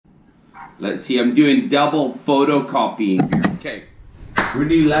Let's see, I'm doing double photocopying here. Okay, we're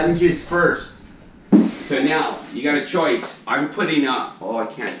doing lunges first. So now, you got a choice. I'm putting up, oh, I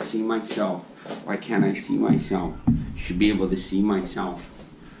can't see myself. Why can't I see myself? Should be able to see myself.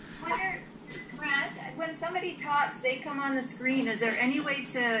 Grant, when somebody talks, they come on the screen. Is there any way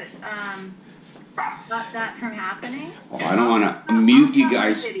to stop that from happening? Oh, I don't want to mute you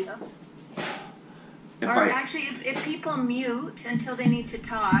guys. Actually, if people mute until they need to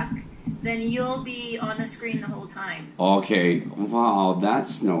talk, then you'll be on the screen the whole time. Okay, wow,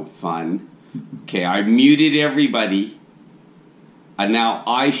 that's no fun. Okay, I muted everybody. And now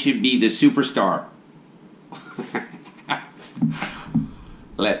I should be the superstar.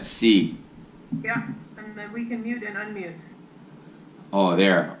 Let's see. Yeah, and then we can mute and unmute. Oh,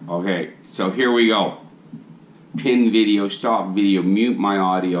 there. Okay, so here we go. Pin video, stop video, mute my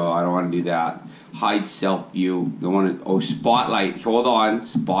audio. I don't want to do that. Hide self view. Don't want to. Oh, spotlight. Hold on.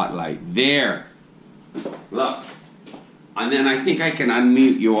 Spotlight. There. Look. And then I think I can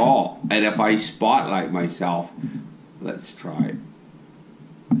unmute you all. And if I spotlight myself, let's try it.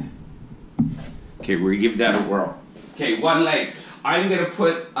 Okay, we're gonna give that a whirl. Okay, one leg. I'm gonna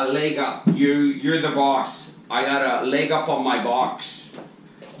put a leg up. You're the boss. I got a leg up on my box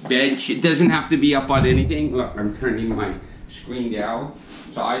bench. It doesn't have to be up on anything. Look, I'm turning my screen down.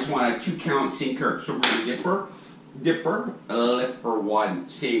 So I just want a 2-count sinker. So we're gonna dipper, a lift for 1.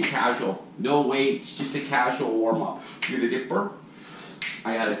 Same casual. No weights, just a casual warm up. You're the dipper.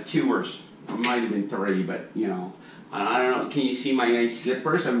 I got a 2ers. It might have been 3, but you know. I don't know, can you see my nice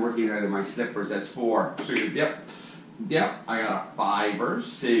slippers? I'm working out of my slippers, that's 4. So you're dip, dip. I got a 5er,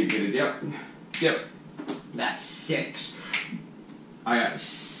 so you get a dip, dip. That's 6. I got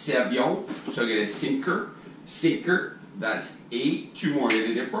 7, so I get a sinker, sinker. That's 8. 2 more, get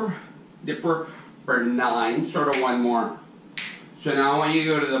a dipper, dipper for 9. Sort of 1 more. So now I want you to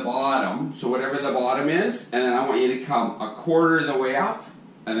go to the bottom, so whatever the bottom is, and then I want you to come a quarter of the way up,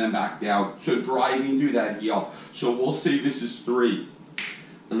 and then back down. So driving through that heel. So we'll say this is 3.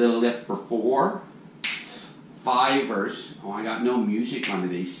 A little lift for 4. 5ers. Oh, I got no music on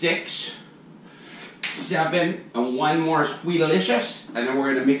today. 6. 7. And 1 more squealicious. And then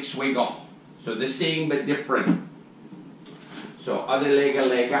we're going to mix wiggle. So the same but different. So other leg, a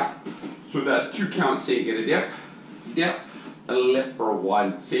leg up. So that 2 count, say get a dip. Dip. A lift for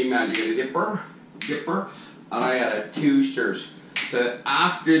 1. Same as you get a dipper. Dipper. And I got a 2-sters. So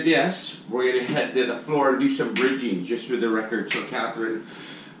after this, we're going to head to the floor and do some bridging, just for the record. So Catherine,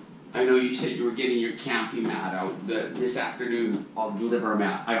 I know you said you were getting your camping mat out this afternoon. I'll deliver a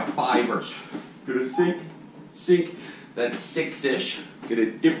mat. I got 5ers. Gonna sink, sink. That's 6-ish.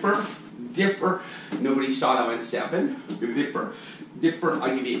 Gonna dipper, dipper. Nobody saw that one. 7. Gonna dipper, dipper.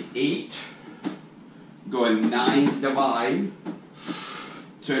 I'll give you 8. Going 9's divide.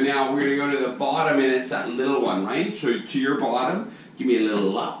 So now we're going to go to the bottom, and it's that little one, right? So to your bottom, give me a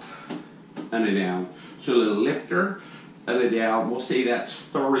little up and a down. So a little lifter and a down. We'll say that's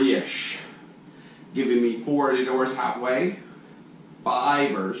 3-ish. Giving me 4 indoors halfway.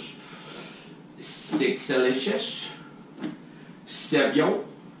 5ers. 6-alicious. 7.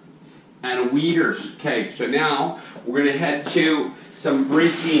 And weeders. Okay, so now we're going to head to some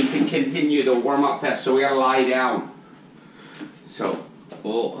bridging to continue the warm-up fest. So we got to lie down. So...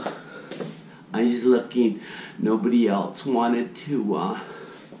 oh, I'm just looking. Nobody else wanted to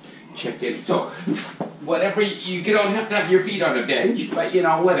check it. So, whatever, you don't have to have your feet on a bench, but you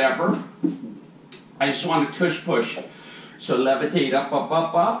know, whatever. I just want to tush push. So levitate up, up,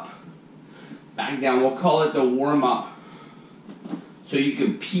 up, up. Back down. We'll call it the warm up. So you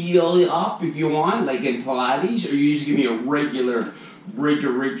can peel up if you want, like in Pilates, or you just give me a regular bridge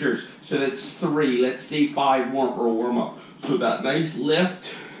or ridgers. So that's 3. Let's say 5 more for a warm up. So that nice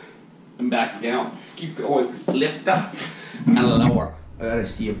lift and back down. Keep going. Lift up and lower. I gotta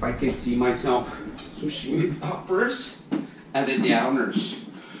see if I can see myself. So smooth uppers and the downers.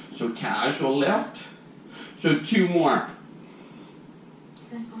 So casual lift. So 2 more.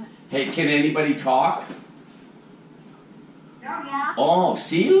 Hey, can anybody talk? Yeah. Oh,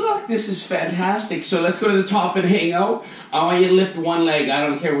 see, look, this is fantastic. So let's go to the top and hang out. I want you to lift 1 leg, I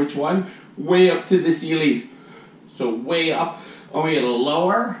don't care which one, way up to the ceiling. So way up. I want you to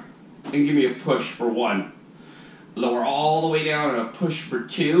lower and give me a push for 1. Lower all the way down and a push for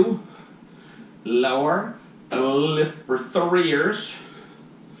 2. Lower and a lift for 3ers.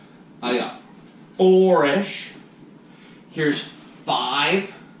 I got 4-ish. Here's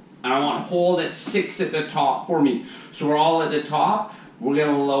 5. And I want to hold at 6 at the top for me. So we're all at the top. We're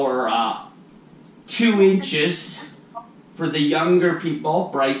going to lower 2 inches for the younger people,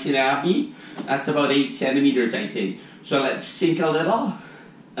 Bryce and Abby. That's about 8 centimeters, I think. So let's sink a little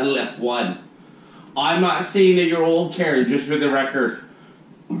and lift 1. I'm not saying that you're old, Karen, just for the record.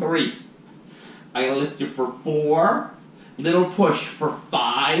 3. I gotta lift you for 4. Little push for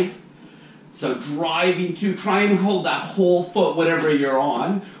 5. So driving to, try and hold that whole foot, whatever you're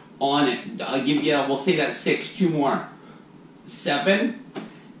on it. I'll give you, we'll say that's 6, 2 more. 7,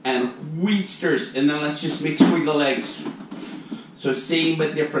 and wheatsters, and then let's just mix with the legs. So same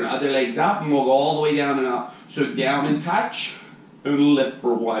but different. Other legs up, and we'll go all the way down and up. So down and touch, and lift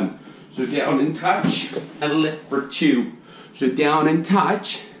for 1. So down and touch, and lift for 2. So down and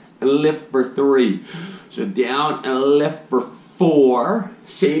touch, and lift for 3. So down and lift for 4.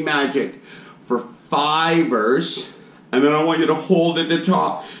 Same magic. For 5ers, and then I want you to hold at the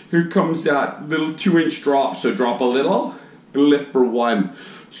top. Here comes that little 2-inch drop. So drop a little, and lift for 1.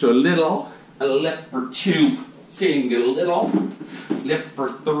 So little, and lift for 2. Same, get a little, lift for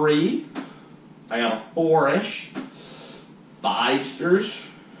 3. I got a 4-ish. 5sters,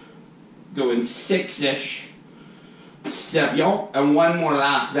 going 6-ish. 7, and 1 more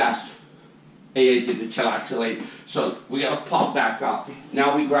last vest. Hey, you guys get to chillaxulate. So we gotta pop back up.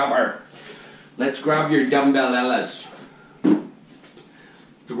 Now we grab let's grab your dumbbell Ellas.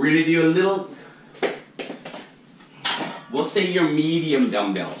 So we're gonna do a little, we'll say your medium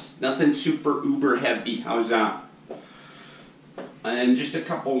dumbbells. Nothing super uber heavy, how's that? And just a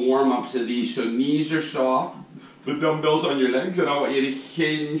couple warm-ups of these. So knees are soft, the dumbbells on your legs, and I want you to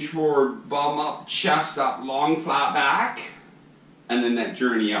hinge forward, bum up, chest up, long flat back, and then that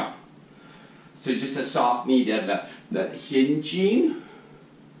journey up. So just a soft knee deadlift. That hinging,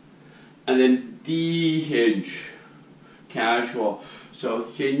 and then de-hinge, casual. So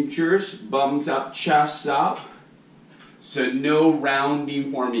hingers, bums up, chest up. So no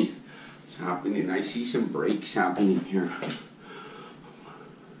rounding for me. It's happening. I see some breaks happening here.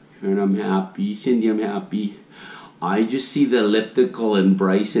 And I'm happy. Cindy, I'm happy. I just see the elliptical in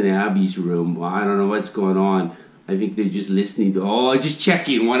Bryce and Abby's room. Well, I don't know what's going on. I think they're just listening to, oh, just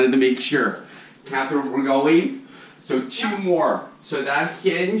checking. Wanted to make sure. Catherine, we're going. So 2 more. So that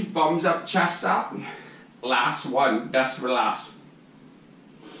hinge, bums up, chest up. Last one. Best for last.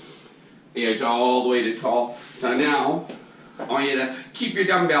 You guys all the way to tall. So now, I want you to keep your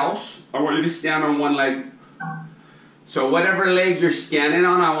dumbbells. I want you to stand on one leg. So whatever leg you're standing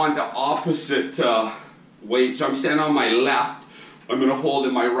on, I want the opposite weight. So I'm standing on my left. I'm going to hold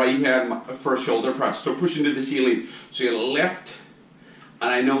in my right hand for a shoulder press. So push into the ceiling. So you're going to lift. And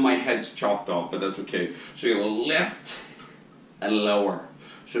I know my head's chopped off, but that's okay. So you're going to lift and lower.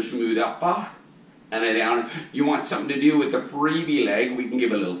 So smooth up and then down. You want something to do with the freebie leg, we can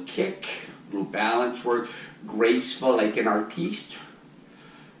give a little kick, a little balance work, graceful like an artiste.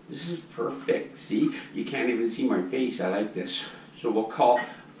 This is perfect. See, you can't even see my face. I like this. So we'll call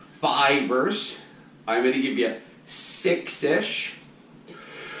 5ers. I'm going to give you 6-ish.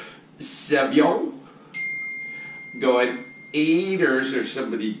 7. Going 8ers. There's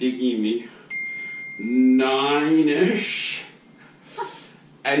somebody digging me. 9-ish.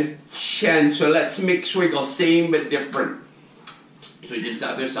 And 10. So let's mix wiggle. Same but different. So just the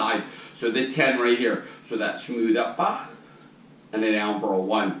other side. So the 10 right here. So that smooth up. And then down for a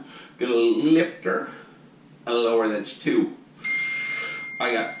 1. Get a lifter. And lower, that's 2.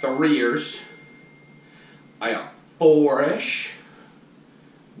 I got 3ers. I got 4-ish.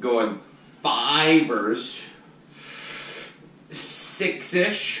 Going 5ers.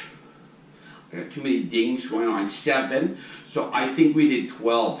 6-ish. I got too many dings going on. 7. So I think we did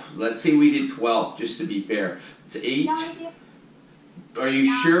 12. Let's say we did 12, just to be fair. It's 8. Are you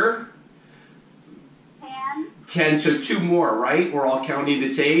sure? 10. So 2 more, right? We're all counting the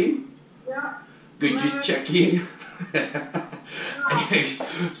same? Yeah. Good, just checking.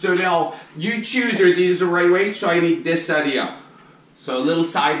 So now, you choose, are these the right way? So I need this out of you. So a little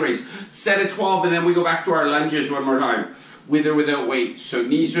side raise. Set of 12, and then we go back to our lunges one more time. With or without weight. So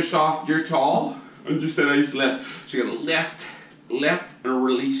knees are soft, you're tall. And just a nice lift. So you're going to lift, lift, and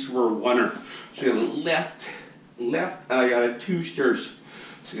release for a 1er. So you're going to lift, lift, and I got a 2-sters.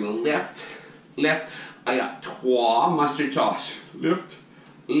 So you're going to lift, lift. I got 3 mustard sauce. Lift,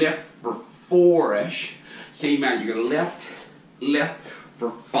 lift for 4-ish. Same as you're going to lift, lift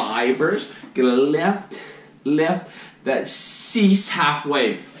for 5ers. Going to lift, lift. That cease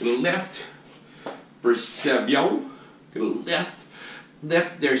halfway. Going to lift for 7. Going to lift,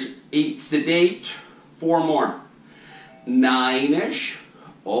 lift. There's 8s to date. 4 more. 9-ish.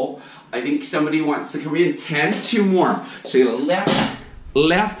 Oh, I think somebody wants to come in. 10. 2 more. So you're going to lift,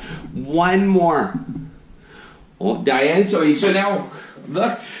 lift. 1 more. Oh, Diane, so now,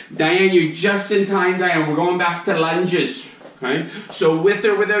 look, Diane, you're just in time, Diane. We're going back to lunges, okay? So with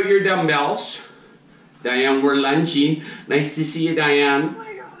or without your dumbbells, Diane, we're lunging. Nice to see you, Diane. Oh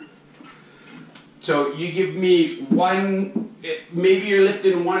my God. So you give me one, maybe you're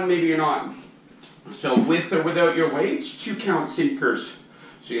lifting one, maybe you're not. So with or without your weights, 2 count sinkers.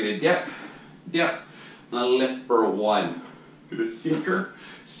 So you're gonna dip, and a lift for 1. Gonna sinker,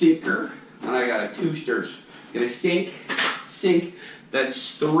 and I got a 2sters. Gonna sink,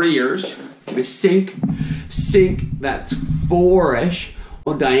 that's 3ers. Gonna sink, that's 4-ish.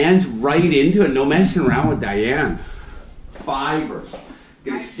 Well, Diane's right into it. No messing around with Diane. 5ers.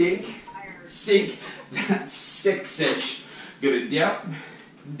 Gonna sink, that's 6-ish. Gonna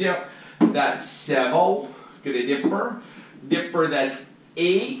dip, that's 7. Gonna dipper, that's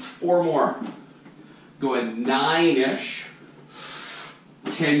 8. 4 more. Going 9-ish.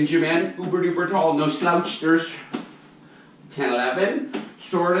 10 Jimen, uber duper tall, no slouchsters. 10, 11,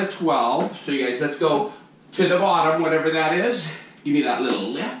 sort of 12. So you guys, let's go to the bottom, whatever that is. Give me that little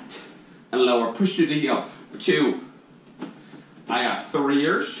lift and lower. Push through the heel. 2. I got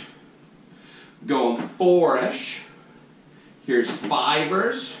 3ers. Going 4-ish. Here's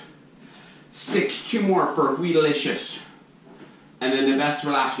 5ers. 6, 2 more for wheelicious. And then the best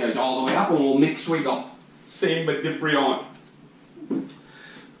for last, guys, all the way up, and we'll mix wiggle. Same but different on.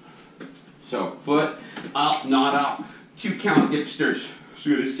 So foot up, not up. 2 count dipsters. So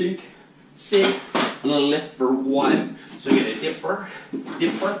you're gonna sink, and a lift for 1. So you get a dipper,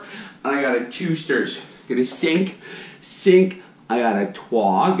 and I got a 2sters. Gonna sink, I got a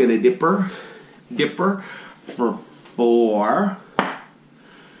twa, gonna dipper for 4.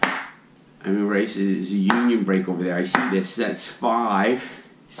 I mean, race is a union break over there. I see this. That's 5.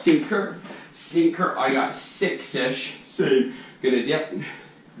 Sinker. I got 6-ish. Same. Gonna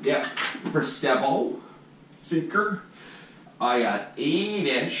dip for 7. Sinker. I got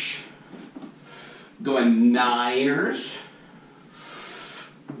 8-ish. Going 9ers.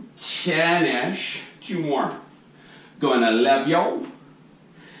 10-ish. 2 more. Going 11.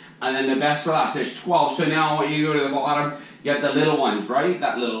 And then the best for last is 12. So now when you go to the bottom, you got the little ones, right?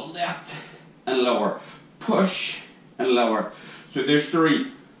 That little lift and lower. Push and lower. So there's 3.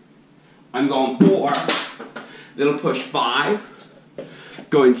 I'm going 4. Little push 5.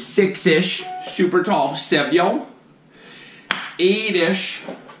 Going 6-ish. Super tall. 7. 8-ish.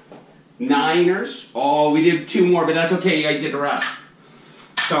 9ers. Oh, we did 2 more, but that's okay. You guys get the rest.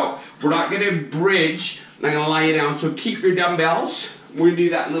 So we're not going to bridge. And I'm going to lie you down. So keep your dumbbells. We're going to do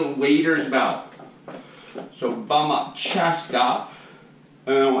that little waiter's bell. So bum up, chest up.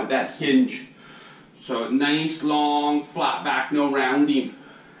 And I want that hinge. So nice, long, flat back, no rounding.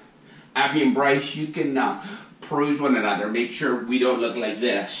 Abby and Bryce, you can peruse one another. Make sure we don't look like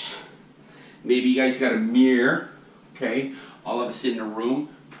this. Maybe you guys got a mirror. Okay, all of us in the room.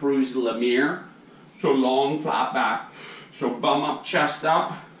 Peruse the mirror. So long, flat back. So bum up, chest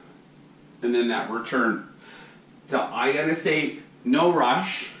up. And then that return. So I gotta say, no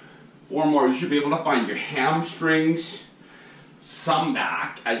rush. 4 more. You should be able to find your hamstrings, some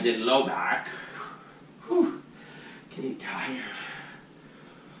back, as in low back. Whew. Getting tired.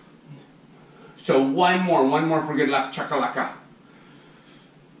 So one more for good luck, chakalaka.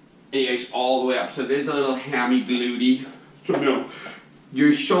 And you guys all the way up. So there's a little hammy glutey. So no,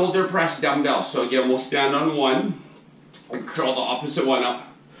 your shoulder press dumbbell. So again, we'll stand on 1 and curl the opposite one up.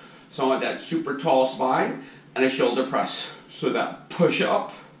 So I want that super tall spine and a shoulder press. So that push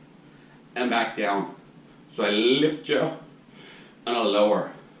up and back down. So I lift you and I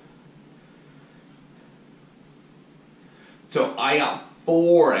lower. So I got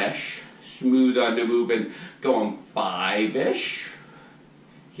 4-ish, smooth on the moving, going 5-ish.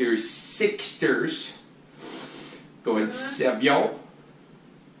 Here's 6sters, going 7.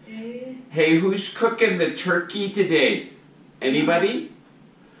 Hey, who's cooking the turkey today? Anybody?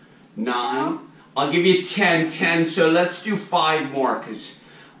 9. I'll give you 10, so let's do 5 more, because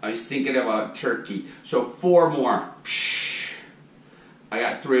I was thinking about turkey. So 4 more. Psh. I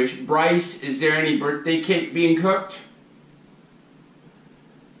got 3. Bryce, is there any birthday cake being cooked?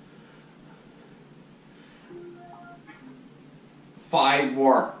 5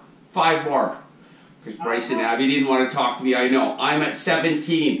 more. 5 more. Because Bryce and Abby didn't want to talk to me, I know. I'm at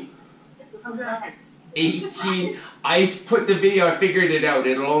 17. 18. I put the video, I figured it out.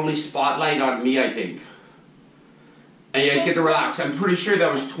 It'll only spotlight on me, I think. And you guys get to relax. I'm pretty sure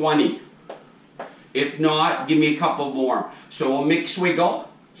that was 20. If not, give me a couple more. So we'll mix wiggle.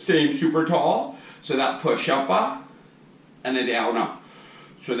 Same super tall. So that push up and a down up.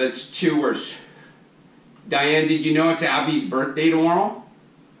 So that's 2ers. Diane, did you know it's Abby's birthday tomorrow?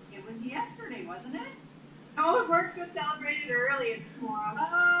 It was yesterday, wasn't it? Oh, work was celebrated early. It's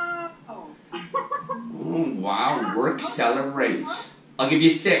tomorrow. Oh. Oh, wow, work celebrates. I'll give you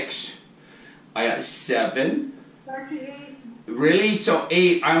 6. I got 7. Really? So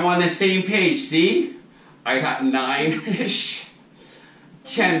 8, I'm on the same page, see? I got 9-ish.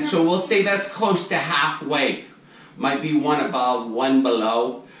 10, so we'll say that's close to halfway. Might be one above, one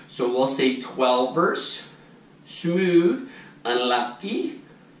below. So we'll say 12ers. Smooth, unlucky,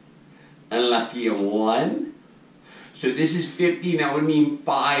 unlucky a 1. So this is 15, that would mean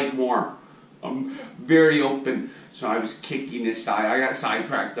 5 more. I'm very open. So I was kicking this side. I got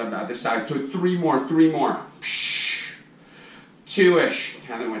sidetracked on the other side. So 3 more. 2-ish.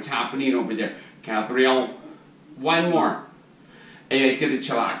 Catherine, what's happening over there? Catherine, 1 more. And you guys get to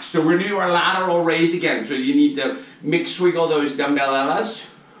chillax. So we're going to do our lateral raise again. So you need to mix wiggle those dumbbellas.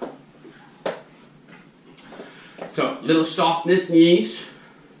 So little softness, knees.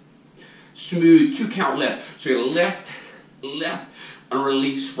 Smooth, 2 count lift. So you're going to lift, and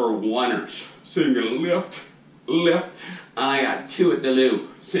release for 1ers. So you're going to lift, and I got 2 at the loo.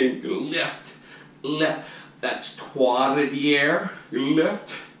 So you're going to lift. That's 3 de bière.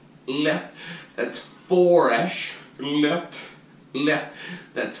 Lift. That's 4-ish. Lift.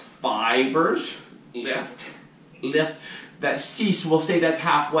 That's 5ers. Lift. That's 6. We'll say that's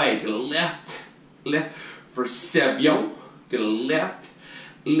halfway. Lift. For 7. Gonna lift.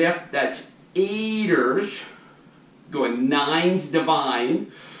 That's 8ers. Going 9's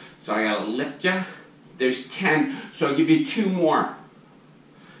divine. So I gotta lift ya. There's 10. So I'll give you 2 more.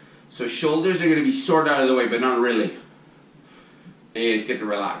 So shoulders are going to be sort out of the way, but not really. And you guys get to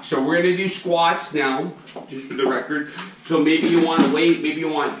relax. So we're going to do squats now, just for the record. So maybe you want a weight, maybe you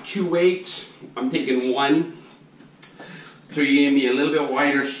want 2 weights. I'm taking 1. So you give me a little bit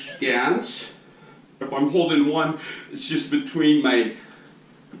wider stance. If I'm holding 1, it's just between my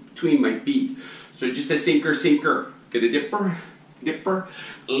feet. So just a sinker. Get a dipper,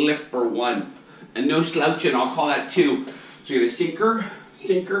 lift for 1. And no slouching, I'll call that 2. So you get a sinker,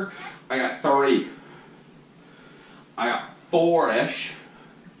 I got 3. I got 4-ish.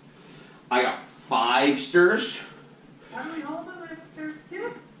 I got 5-sters. How do we hold them if there's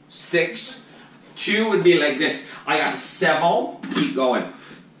 2? 6. 2 would be like this. I got 7. Keep going.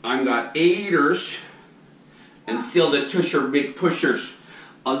 I got 8ers. And still the big pushers.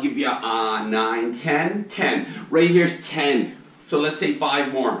 I'll give you 9, 10, 10. Right here's 10. So let's say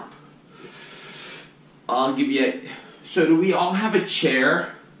 5 more. I'll give you... So do we all have a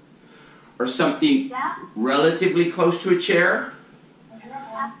chair? Or something relatively close to a chair?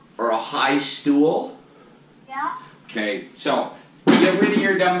 Or a high stool? Yeah. Okay, so get rid of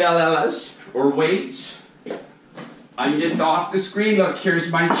your dumbbellas or weights. I'm just off the screen. Look,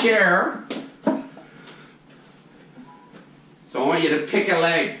 here's my chair. So I want you to pick a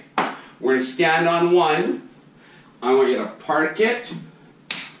leg. We're going to stand on 1. I want you to park it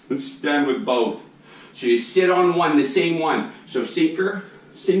and stand with both. So you sit on 1, the same one. So sinker,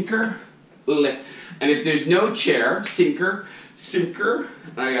 lift. And if there's no chair, sinker,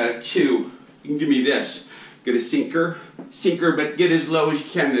 and I got a 2. You can give me this. Get a sinker, but get as low as you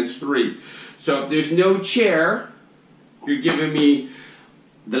can. That's 3. So if there's no chair, you're giving me,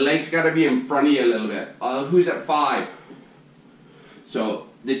 the legs got to be in front of you a little bit. Who's at 5? So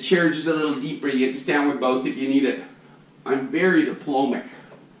the chair is just a little deeper. You get to stand with both if you need it. I'm very diplomatic.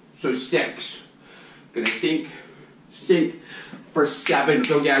 So 6. Gonna sink for 7.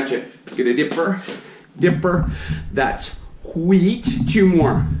 Go gadget. Get a dipper. That's wheat. 2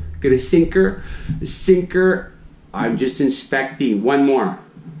 more. Get a sinker. I'm just inspecting. 1 more.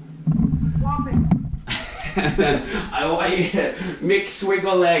 And then I want you to mix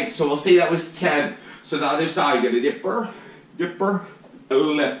wiggle legs. So we'll say that was 10. So the other side, get a dipper,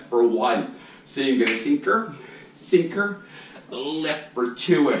 lift for 1. So you get a sinker, lift for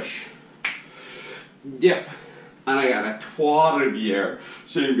 2-ish. Dip, and I got a 3 de bière.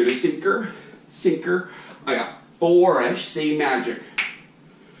 So you get a sinker. I got 4-ish, same magic.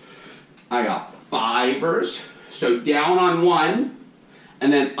 I got 5ers. So down on 1,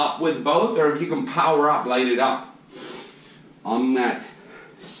 and then up with both, or if you can power up, light it up. I'm at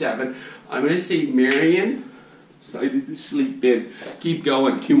 7. I'm going to say Marion. Decided to sleep in. Keep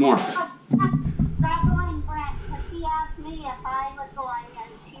going. 2 more. Struggling, Brent, because she asked me if I was going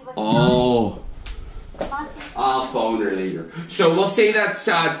and she was Oh. I'll phone her later. So we'll say that's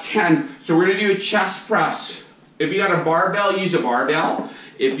 10. So we're going to do a chest press. If you got a barbell, use a barbell.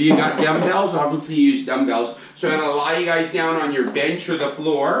 If you got dumbbells, obviously use dumbbells. So I'm going to lie you guys down on your bench or the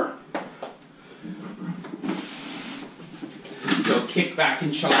floor. So kick back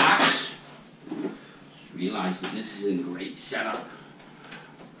and chillax. Just realize that this is a great setup.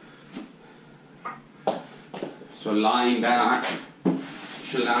 So lying back,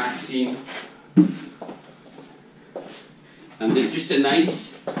 chillaxing. And then just a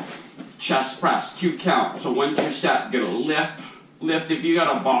nice chest press, 2 count. So once you're set, gonna lift. If you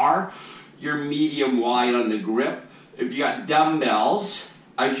got a bar, you're medium wide on the grip. If you got dumbbells,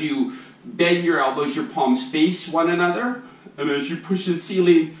 as you bend your elbows, your palms face one another. And as you push the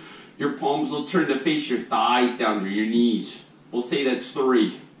ceiling, your palms will turn to face your thighs down to your knees. We'll say that's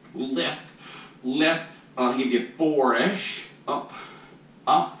 3. Lift. I'll give you 4-ish. Up.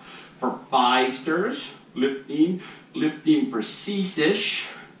 For 5 stirs. Lifting for 6-ish.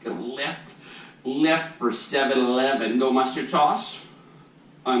 Gonna lift for 7, 11. Go mustard sauce.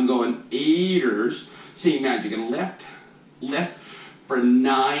 I'm going 8ers. Same magic. Gonna lift for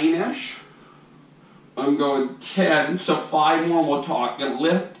 9-ish. I'm going 10. So 5 more. We'll talk. Gonna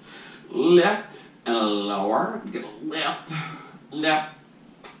lift, and lower. Gonna lift.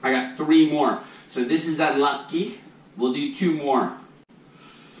 I got 3 more. So this is unlucky. We'll do 2 more.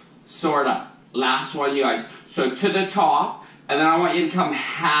 Sorta. Last one, you guys. So to the top, and then I want you to come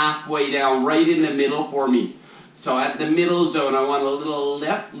halfway down, right in the middle for me. So at the middle zone, I want a little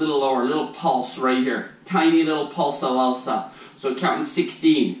lift, little lower, little pulse right here. Tiny little pulsa lalsa. So counting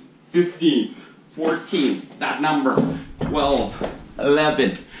 16, 15, 14, that number, 12,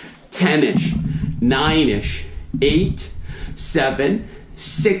 11, 10-ish, 9-ish, 8, 7,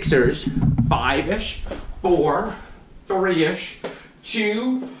 6ers, 5-ish, 4, 3-ish,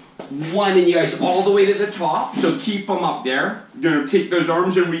 2, 1, and you guys all the way to the top. So keep them up there. You're going to take those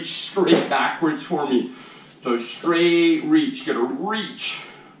arms and reach straight backwards for me. So straight reach. You're going to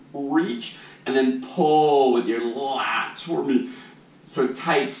reach, and then pull with your lats for me. So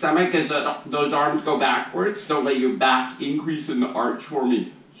tight stomach as those arms go backwards. Don't let your back increase in the arch for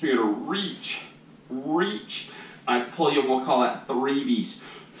me. So you're going to reach. I pull you, we'll call that 3Bs.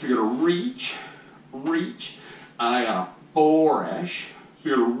 So you're going to reach, and I got a 4-ish. So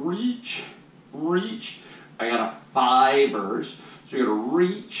you're going to reach. I got a 5ers. So you're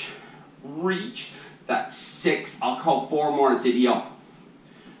going to reach. That's 6. I'll call 4 more. It's a deal.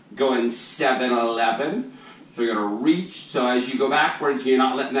 Going 7, 11. So you're going to reach. So as you go backwards, you're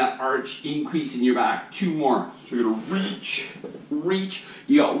not letting that arch increase in your back. 2 more. So you're going to reach.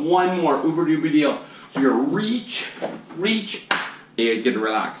 You got 1 more. Uber duper deal. So you're going to reach. You guys get to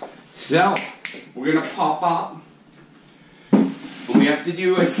relax. So we're going to pop up. We have to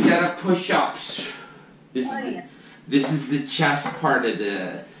do a set of push-ups. This is the chest part of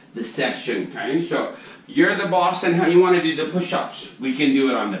the session, okay? So you're the boss on how you want to do the push-ups. We can do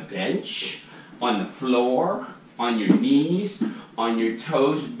it on the bench, on the floor, on your knees, on your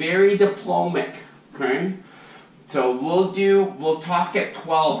toes. Very diplomatic, okay? So we'll talk at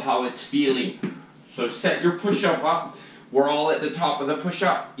 12 how it's feeling. So set your push-up up. We're all at the top of the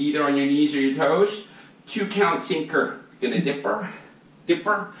push-up, either on your knees or your toes. 2 count sinker. Gonna dipper,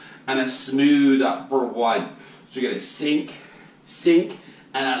 and a smooth up for 1. So you're gonna sink,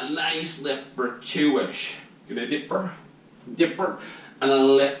 and a nice lift for 2-ish. Gonna dipper, and a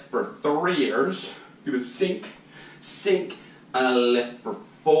lift for 3ers. Gonna sink, and a lift for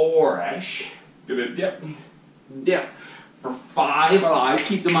 4-ish. Gonna dip for 5 alive.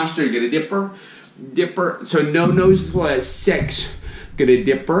 Keep the mustard. Gonna dipper. So no nose flow at 6. Gonna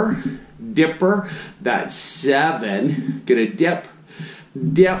dipper. That's 7. Gonna dip.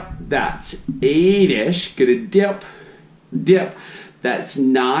 That's 8-ish. Gonna dip. That's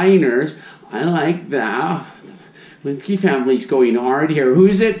 9ers. I like that. Linsky family's going hard here.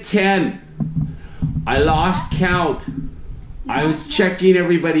 Who's at 10? I lost count. I was checking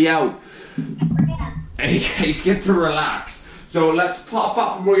everybody out. Hey guys, get to relax. So let's pop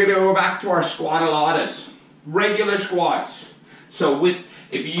up and we're going to go back to our squat-a-latas. Regular squats. So if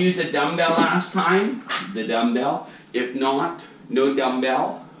you used a dumbbell last time, the dumbbell. If not, no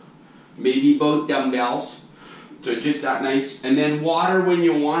dumbbell. Maybe both dumbbells. So just that nice. And then water when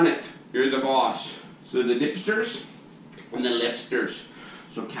you want it. You're the boss. So the dipsters and the lifters.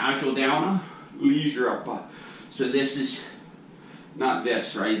 So casual down, leisure up. So this is not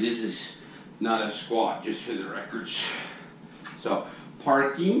this, right? This is not a squat, just for the records. So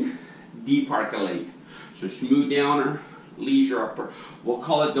parking, deparculate. So smooth downer, leisure upper. We'll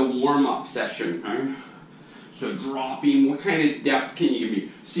call it the warm-up session, right? So dropping, what kind of depth can you give me?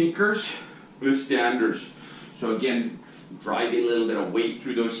 Sinkers with standers. So again, driving a little bit of weight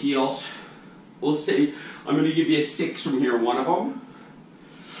through those heels. We'll say, I'm going to give you a 6 from here. 1 of them,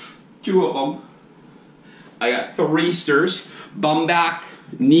 2 of them. I got 3 stirs. Bum back,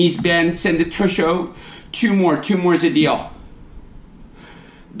 knees bend, send the tush out. 2 more is a deal.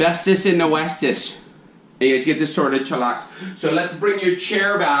 Bestest in the westest. You guys get this sort of chillax. So let's bring your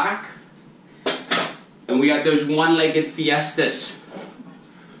chair back. And we got those one-legged fiestas.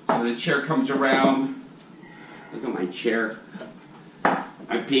 So the chair comes around. Look at my chair. I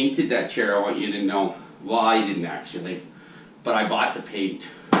I painted that chair, I want you to know. Well, I didn't actually, but I bought the paint.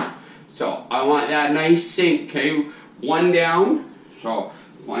 So I want that nice sink, okay? One down, so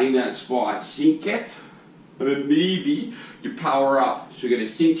find that spot, sink it, and then maybe you power up. So you get a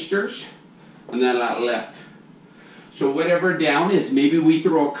sinksters, and then that left. So whatever down is, maybe we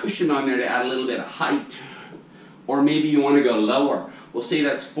throw a cushion on there to add a little bit of height. Or maybe you want to go lower. We'll say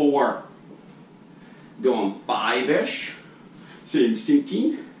that's 4. Going 5-ish. Same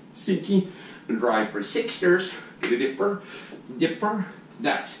sinking, and drive for 6sters. Get a dipper, dipper.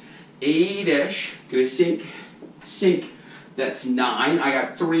 That's 8-ish. Get a sink. That's 9. I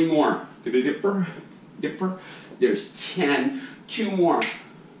got 3 more. Get a dipper, dipper. There's 10. 2 more.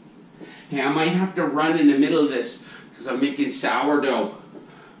 Hey, I might have to run in the middle of this because I'm making sourdough.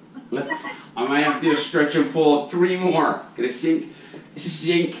 I might have to do a stretch and fold. 3 more. Get a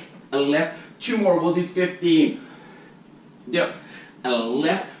sink, and left. 2 more. We'll do 15. Yep. And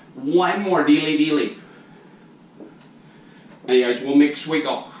left. 1 more. Dealy. And guys, we'll mix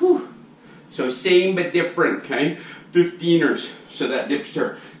wiggle. Whew. So same but different, okay? 15ers. So that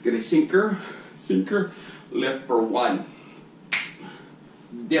dipster. Get a sinker, lift for 1.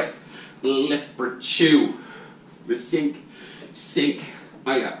 Dip, lift for 2. The sink.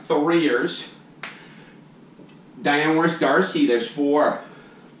 I got 3ers. Diane, where's Darcy? There's 4.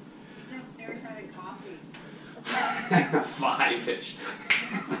 He's upstairs having coffee. 5-ish.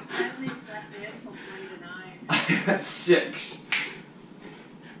 I only slept in till 20 to 9. 6.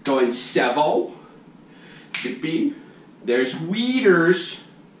 Going 7. Dipping. There's weeders.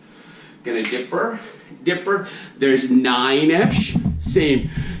 Gonna dipper. There's 9-ish. Same.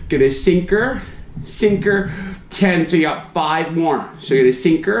 Gonna sinker. 10. So you got 5 more. So you get a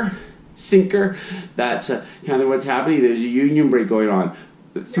sinker. That's kind of what's happening. There's a union break going on.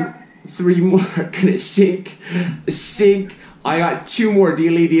 3 more. Gonna sink. I got 2 more.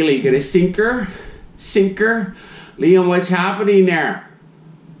 Dealy. Get a sinker. Liam, what's happening there?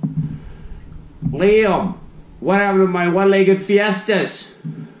 Liam, what happened to my one-legged fiestas?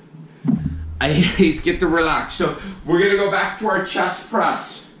 Get to relax. So we're gonna go back to our chest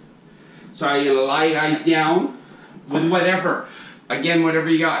press. So I'm gonna lie guys down with whatever. Again, whatever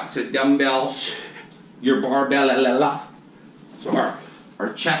you got. So dumbbells, your barbell, So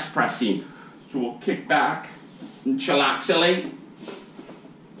our chest pressing. So we'll kick back and chillaxolate.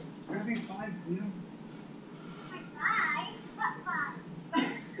 I think 5, you know.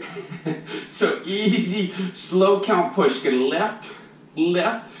 So easy, slow count push. Get a left,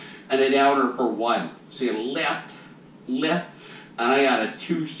 and an outer for 1. So you left, and I got a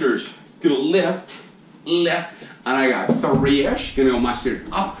 2sters. Gonna lift, and I got 3-ish. Gonna go mustard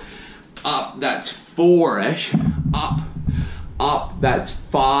up, that's 4-ish. Up, that's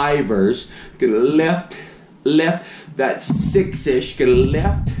 5ers. Gonna lift, that's 6-ish. Gonna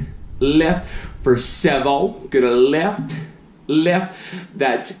lift for 7. Gonna lift,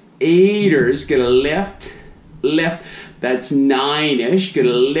 that's 8ers. Gonna lift, that's 9-ish. Gonna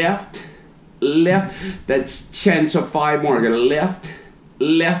lift, that's 10. So 5 more. Gonna lift,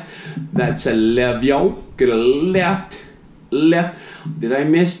 that's 11. Gonna lift. Did I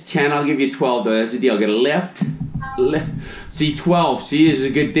miss 10? I'll give you 12 though. That's the deal. Gonna lift. See, 12. See, this is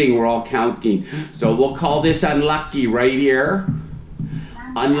a good thing. We're all counting. So we'll call this unlucky right here.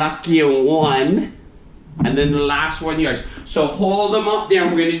 Unlucky in 1. And then the last one, you guys. So hold them up there.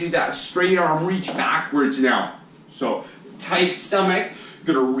 We're going to do that straight arm reach backwards now. So tight stomach.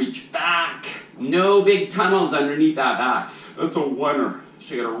 Going to reach back. No big tunnels underneath that back. That's a 1er.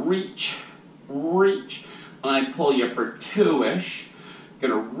 So you're going to reach. And I pull you for 2-ish.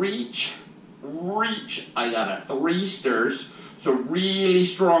 Going to reach. I got a 3-sters. So really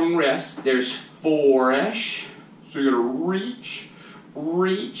strong wrist. There's 4-ish. So you're going to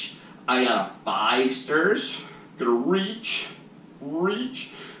reach. I got a 5-sters. Gonna reach.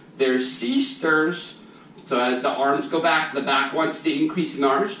 There's C-sters. So as the arms go back, the back wants to increase in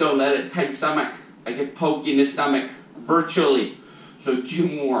arms. Don't let it tight stomach. I could poke you in the stomach virtually. So 2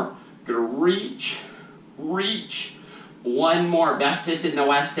 more. Gonna reach. 1 more. Bestis and the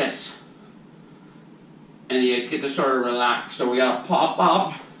Westis. And you guys get to sort of relax. So we gotta pop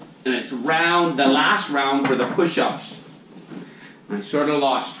up. And it's round, the last round for the push-ups. I sort of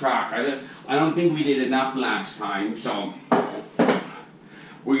lost track. I don't think we did enough last time, so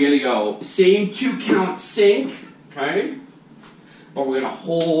we're going to go same 2 count sink, okay? But we're going to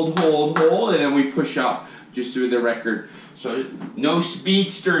hold, and then we push up just through the record. So no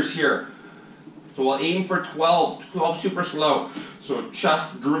speedsters here. So we'll aim for 12 super slow. So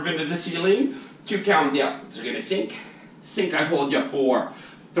chest driven to the ceiling, 2 count down. So you're going to sink, I hold you 4,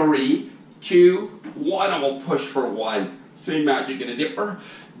 3, 2, 1, and we'll push for 1. Same magic, get a dipper.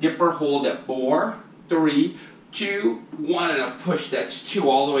 Dipper, hold at 4, 3, 2, 1, and a push. That's 2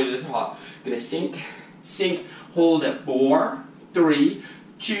 all the way to the top. Gonna sink, sink, hold at 4, 3,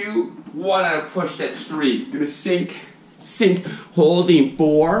 2, 1, and a push. That's 3. Gonna sink, sink, holding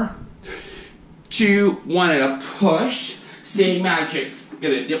 4, 2, 1, and a push. Same magic.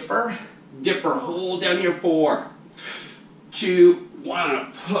 Get a dipper, dipper, hold down here 4, 2, 1, and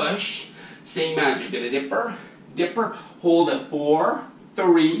a push. Same magic. Get a dipper, dipper, hold at 4,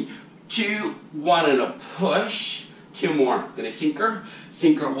 3, 2, 1, and a push. 2 more. Get a sinker,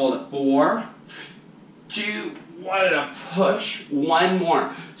 sinker, hold at 4, 2, 1, and a push. 1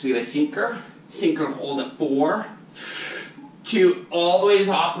 more. So get a sinker, sinker, hold at 4, 2, all the way to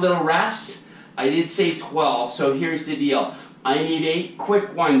the top, little rest. I did say 12, so here's the deal. I need 8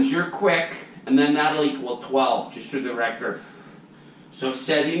 quick ones. You're quick, and then that'll equal 12, just for the record. So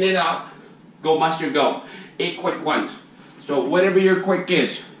setting it up, go Mustard, go. 8 quick ones. So whatever your quick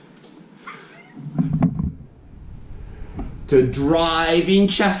is. So driving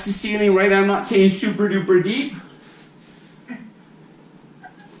chest to ceiling, right? I'm not saying super duper deep.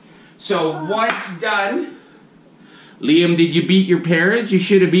 So once done, Liam, did you beat your parents? You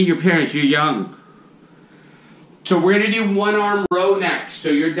should have beat your parents. You're young. So we're going to do 1 arm row next. So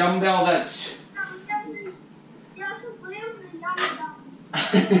your dumbbell, that's...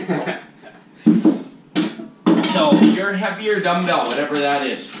 So your heavier dumbbell, whatever that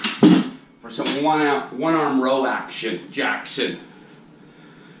is, for some one arm row action, Jackson.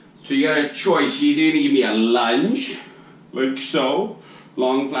 So you got a choice. You're either going to give me a lunge, like so,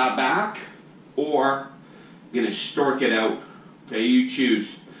 long flat back, or you're going to stork it out. Okay, you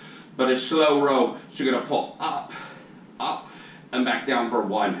choose. But a slow row, so you're going to pull up, up, and back down for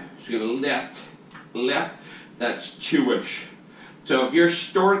 1. So you're going to lift, lift, that's 2-ish. So if you're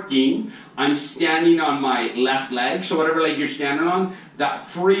storking, I'm standing on my left leg, so whatever leg you're standing on, that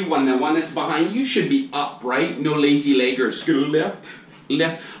free one, the one that's behind you, should be up, right? No lazy leggers. Going to lift,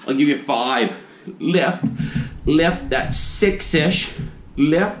 lift, I'll give you 5. Lift, lift, that's 6-ish.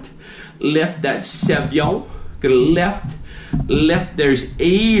 Lift, lift, that's 7. Going to lift, lift, there's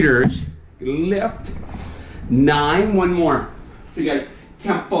 8ers, lift, 9, 1 more. So you guys,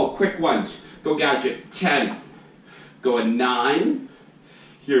 tempo, quick ones. Go Gadget, 10, going 9,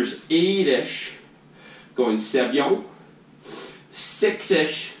 here's 8-ish, going 7,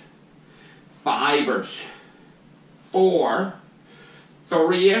 6-ish, 5ers, 4,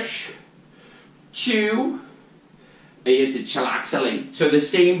 3-ish, 2, and you get to chillaxing. So the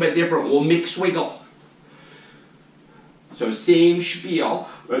same but different, we'll mix wiggle. So same spiel,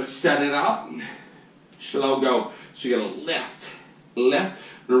 let's set it up, slow go. So you're going to lift, lift,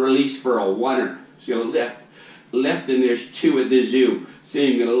 and release for a 1er. So you're going to lift, lift, and there's 2 at the zoo.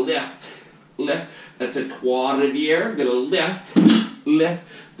 Same, you're going to lift, lift, that's a quad of the air. You're going to lift, lift,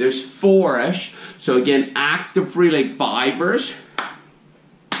 there's 4-ish. So again, active free leg 5ers.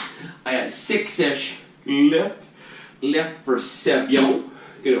 I got 6-ish, lift, lift for 7.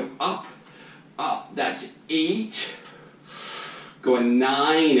 Go up, up, that's 8. Going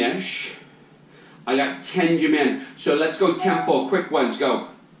 9-ish. I got 10 Jimin. So let's go tempo, quick ones, go.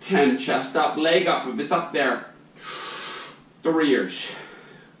 10, chest up, leg up, if it's up there. 3ers,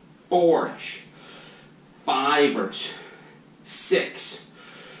 4-ish, 5ers, 6,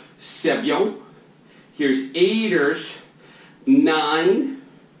 7. Here's 8ers, 9,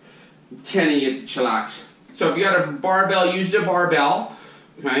 10, and you get to chillax. So if you got a barbell, use the barbell.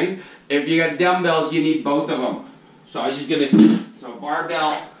 Okay. If you got dumbbells, you need both of them. So I'm just gonna, so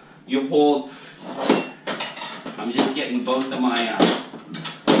barbell, you hold. I'm just getting both of my,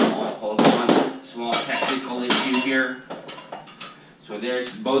 hold on, small technical issue here. So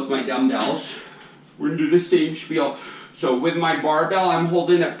there's both my dumbbells. We're gonna do the same spiel. So with my barbell, I'm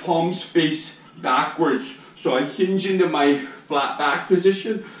holding it palms face backwards. So I hinge into my flat back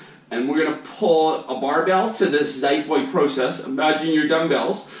position, and we're gonna pull a barbell to this Zypoid process. Imagine your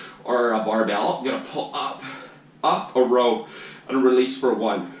dumbbells or a barbell. You're gonna pull up, up a row, and release for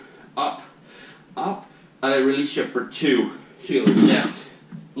 1. Up, up, and I release it for 2. So you lift,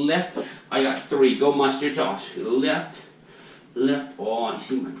 lift. I got 3. Go mustard sauce. Lift, lift. Oh, I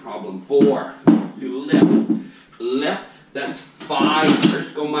see my problem. 4. So you lift, lift. That's 5.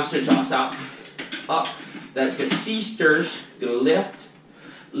 First, go mustard sauce. Up, up. That's a C-sters. Lift,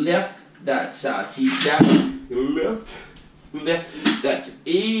 lift. That's C7. Lift, lift. That's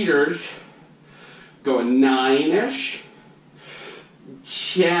 8ers. Going 9-ish.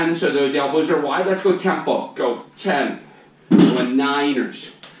 10, so those elbows are wide. Let's go tempo. Go 10. Going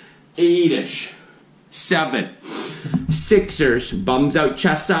 9ers. 8-ish. 7. 6ers. Bums out,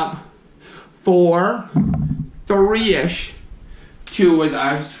 chest up. 4. 3-ish. 2 was,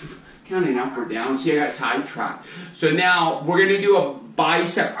 I was counting up or down, so I got sidetracked. So now we're gonna do a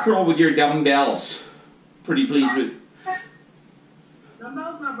bicep curl with your dumbbells. Pretty pleased with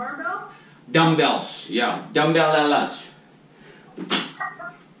Dumbbells, not barbell? dumbbells, yeah, dumbbell LS.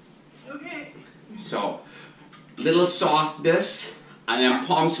 Okay. So, little softness, and then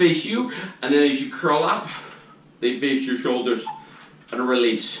palms face you, and then as you curl up, they face your shoulders, and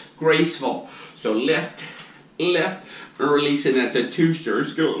release. Graceful. So lift, lift, and release, and that's a 2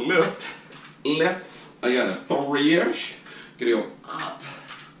 stirs. Go lift, lift. I got a 3-ish. Gonna go up,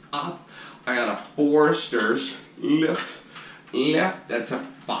 up. I got a 4 stirs. Lift, lift. That's a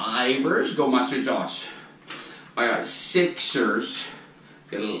 5-ers. Go mustard sauce. I got 6ers.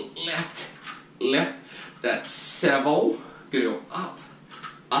 Gonna lift, lift. That's 7. Gonna go up,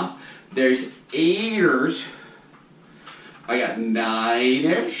 up. There's 8-ers. I got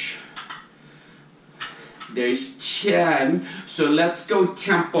 9-ish. There's 10. So let's go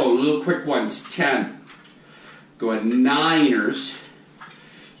tempo. Little quick ones. 10. Go at 9-ers.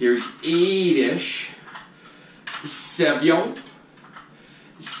 Here's 8-ish. 7.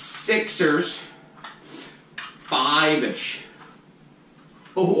 6-ers. 5-ish.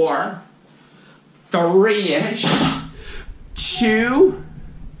 4. 3-ish. 2.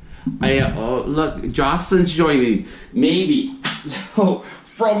 Oh, look, Jocelyn's joining. Maybe. So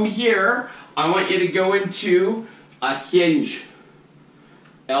from here, I want you to go into a hinge.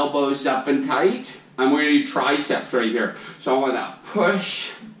 Elbows up and tight. I'm going to do triceps right here. So I want to push,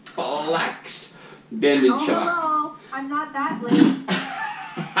 flex, bend and chuck. Oh, no, I'm not that late.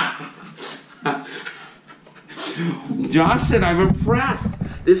 Jocelyn, I'm impressed.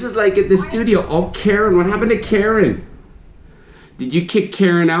 This is like at the studio. Oh, Karen, what happened to Karen? Did you kick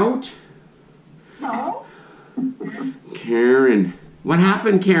Karen out? No. Karen. What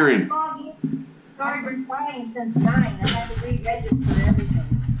happened, Karen? I've been trying since 9. I had to re-register everything.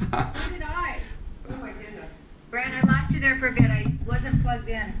 So did I. Oh my goodness. Brand, I lost you there for a bit. I wasn't plugged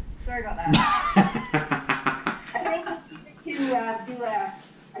in. Sorry about that. I think we need to do a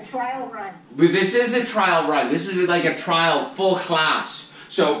trial run. But this is a trial run. This is like a trial full class.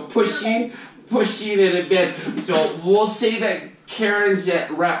 So pushing it a bit. So we'll say that Karen's at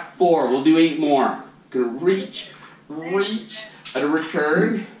rep 4. We'll do 8 more. Gonna reach, reach, and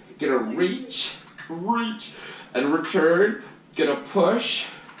return. Gonna reach, reach, and return. Gonna push,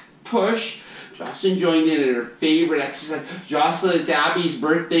 push. Jocelyn joined in at her favorite exercise. Jocelyn, it's Abby's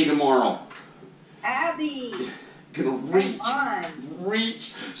birthday tomorrow. Abby. Gonna reach, Come on.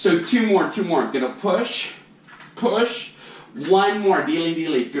 reach. So 2 more. Gonna push, push. 1 more, dealy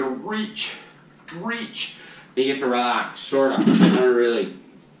dealy. Gonna reach, reach. And you get to relax, sort of, not really.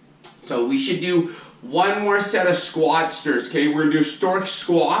 So we should do 1 more set of squat stirs, okay? We're gonna do a stork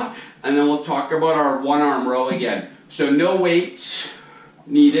squat, and then we'll talk about our 1-arm row again. So no weights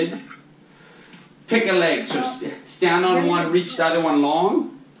needed. Pick a leg, so stand on one, reach the other one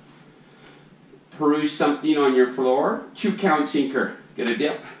long. Peruse something on your floor. 2 count sinker. Gonna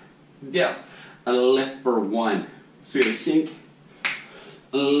dip, dip, and lift for 1. So you're gonna sink,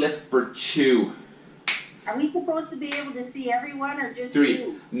 lift for 2. Are we supposed to be able to see everyone or just 3.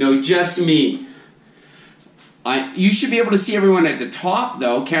 you? No, just me. You should be able to see everyone at the top,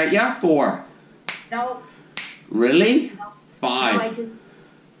 though, can't ya? 4. No. Really? No. 5. No, I just.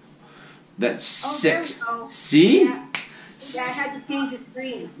 That's Oh, there 6. we go. See? Yeah. Yeah, I had to change the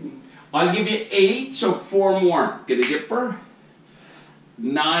screens. I'll give you 8, so 4 more. Get a dipper.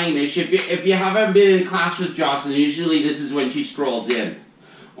 9-ish. If you haven't been in class with Jocelyn, usually this is when she strolls in.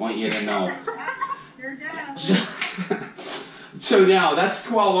 I want you to know. You're done. So now, that's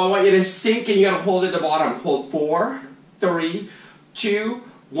 12. I want you to sink and you gotta hold at the bottom. Hold 4, 3, 2,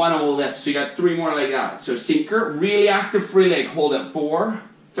 1, and we'll lift. So you got 3 more like that. So sinker, really active free leg. Hold it 4,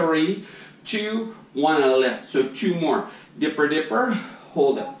 3, 2, 1, and lift. So 2 more. Dipper, dipper.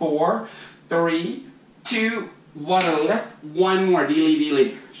 Hold it 4, 3, 2, 1, and lift. 1 more. Dealy,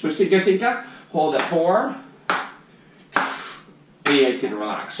 dealy. So sinka, sinka. Hold it 4. And you guys can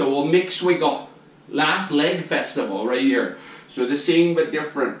relax. So we'll mix wiggle. Last leg festival right here. So the same but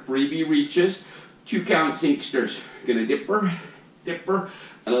different. Freebie reaches. 2 count sinksters. Gonna dipper, dipper,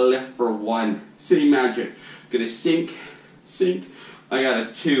 and lift for 1. City magic. Gonna sink, sink. I got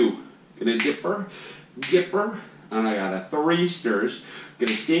a 2. Gonna dipper, dipper, and I got a 3 stirs.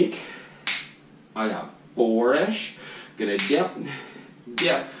 Gonna sink. I got 4-ish. Gonna dip,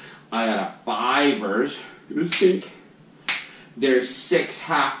 dip. I got a 5-ers. Gonna sink. There's 6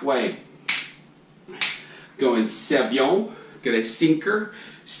 halfway. Going 7. Gonna sinker.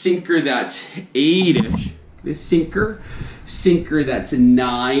 Sinker that's 8-ish. Gonna sinker. Sinker that's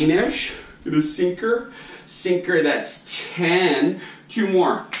 9-ish. Gonna sinker. Sinker, that's 10. 2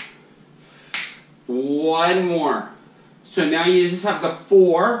 more. 1 more. So now you just have the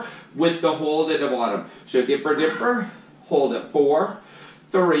 4 with the hold at the bottom. So dipper, dipper, hold it. 4,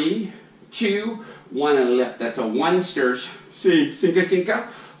 3, 2, 1, and lift. That's a 1 stirs. See, sinka, sinka,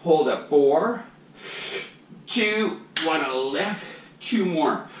 hold it. 4, 2, 1, and lift. 2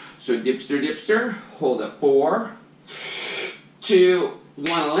 more. So dipster, dipster, hold it. 4, 2, 1,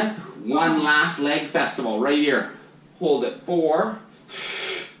 and lift. 1 last leg festival right here. Hold it. 4,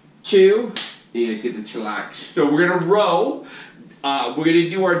 2, you guys get to chillax. So we're going to row. We're going to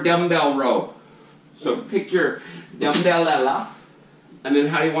do our dumbbell row. So pick your dumbbell up. And then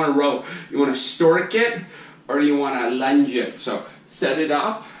how do you want to row? You want to stork it or do you want to lunge it? So set it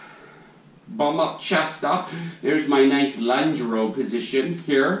up. Bum up, chest up. There's my nice lunge row position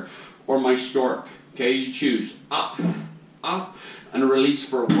here. Or my stork. Okay, you choose. Up, up, and release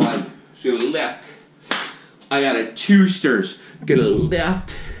for 1. So you're going to lift. I got a 2 stirs. Gonna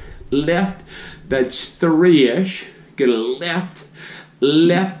lift, lift. That's 3-ish. Gonna lift,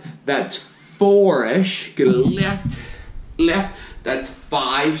 lift. That's 4-ish. Gonna lift, lift. That's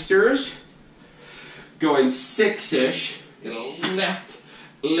 5 stirs. Going 6-ish. Gonna lift,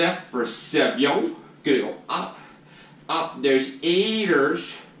 lift for 7. Gonna go up, up. There's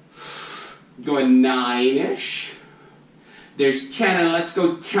 8ers. Going 9-ish. There's 10, and let's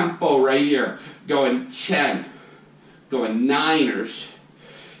go tempo right here. Going 10. Going 9ers.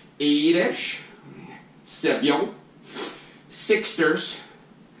 8-ish. 7. 6ers.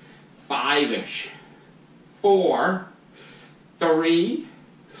 5-ish. 4. 3.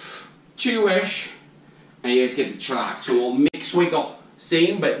 2-ish. And you guys get the chillax. So we'll mix wiggle.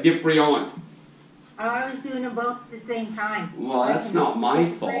 Same but different on. Oh, I was doing them both at the same time. Well, that's not my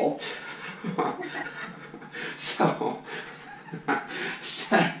fault. So,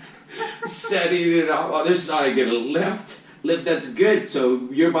 setting it up. Other side, get a lift. Lift, that's good. So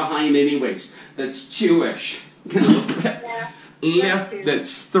you're behind anyways. That's 2-ish. Gonna lift. Yeah, Lift,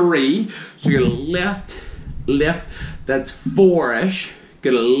 that's 3. So you're gonna lift, lift. That's 4-ish.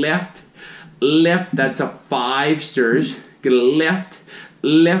 Gonna lift, lift. That's a 5 stirs. Gonna lift,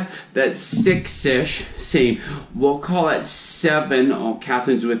 lift. That's 6-ish. Same. We'll call it 7. Oh,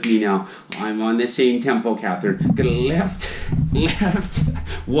 Catherine's with me now. I'm on the same tempo, Catherine. Gonna lift, lift.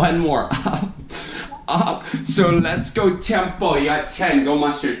 1 more. Up, up. So let's go tempo. You got 10. Go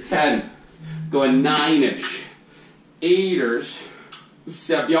mustard. 10. Going 9-ish. 8ers.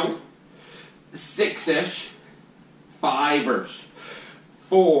 7. 6-ish. 5ers.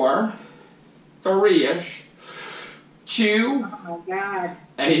 4. 3-ish. 2. Oh my God.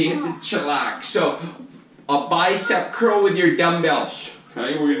 And you get to chillax. So a bicep curl with your dumbbells.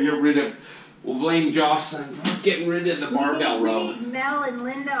 Okay, we're gonna get rid of. We'll blame Jocelyn for getting rid of the barbell We row. need Mel and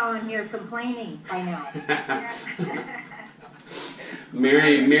Linda on here complaining by now.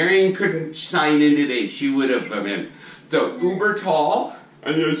 Marion couldn't sign in today. She would have come in. So uber tall,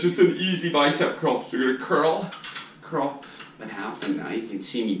 and it's just an easy bicep curl. So you're gonna curl, curl. What happened? Now you can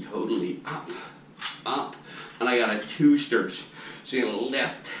see me totally up, up, and I got a 2 stirs. So you're gonna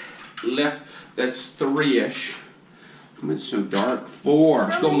lift, lift. That's 3-ish. It's so dark. 4.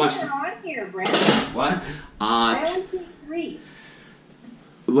 How Go many much. are on here, Brent? What? I only see 3.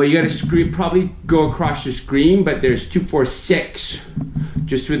 Well, you got to screen. Probably go across the screen, but there's 2, 4, 6.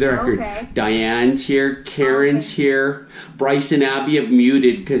 Just for the record. Okay. Diane's here. Karen's here. Bryce and Abby have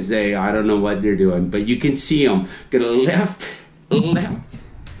muted because I don't know what they're doing, but you can see them. Gonna lift, lift.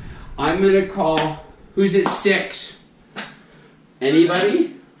 I'm gonna call. Who's at 6?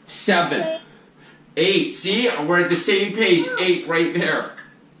 Anybody? 7. 8. See, we're at the same page. 8 right there.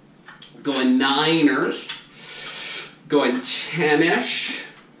 Going 9ers. Going 10-ish.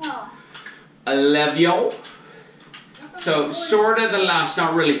 11. So sort of the last,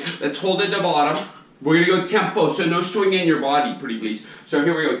 not really. Let's hold it at the bottom. We're gonna go tempo, so no swinging your body, pretty please. So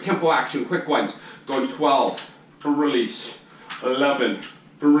here we go, tempo action, quick ones. Going 12, and release. 11,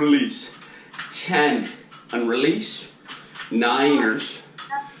 and release. 10, and release. 9ers.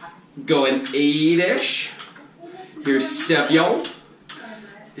 Going 8-ish. Here's 7.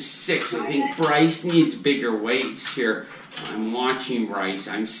 6. I think Bryce needs bigger weights here. I'm watching Bryce.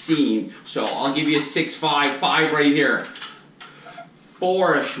 I'm seeing. So I'll give you a 6, 5, 5 right here.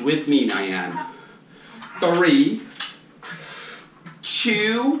 4-ish with me, Diane. 3,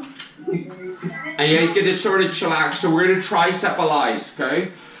 2, and you guys get this sort of chillax. So we're going to tricephalize,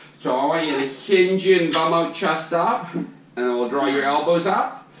 okay? So I want you to hinge in, bum out, chest up, and then we'll draw your elbows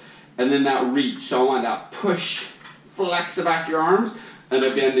up, and then that reach. So I want that push, flex the back of your arms, and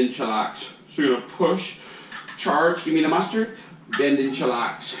a bend and chillax. So you're going to push, charge, give me the mustard, bend and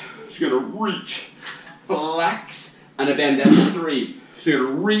chillax. So you're going to reach, flex, and a bend. That's 3. So you're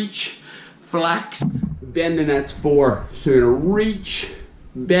going to reach, flex, bend, and that's 4. So you're going to reach,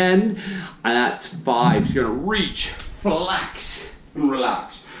 bend, and that's 5. So you're going to reach, flex, and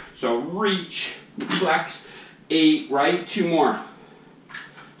relax. So reach, flex, 8, right? 2 more.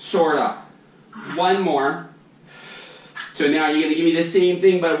 Sort of. 1 more. So now you're going to give me the same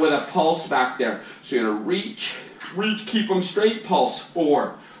thing, but with a pulse back there. So you're going to reach, keep them straight, pulse.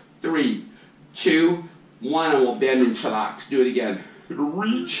 4, 3, 2, 1, and we'll bend and chillax. Do it again. You're going to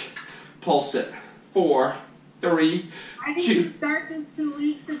reach, pulse it. 4, 3, I think 2. you started 2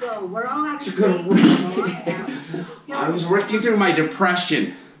 weeks ago. We're all having So I was working through my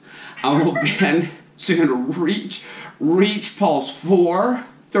depression. I will bend. So you're going to reach, pulse. 4,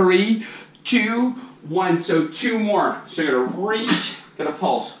 3, 2, 1. So 2 more. So you're going to reach, get a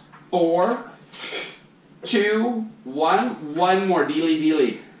pulse. 4, 2, 1. 1 more. Dealy,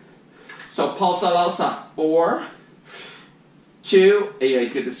 dealy. So pulsa, lalsa. 4, 2. Hey, you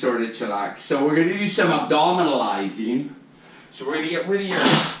guys get this sort of chillax. So we're going to do some abdominalizing. So we're going to get rid of your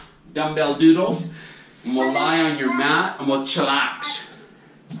dumbbell doodles. And we'll lie on your mat and we'll chillax.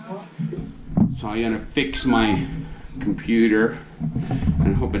 So I'm going to fix my computer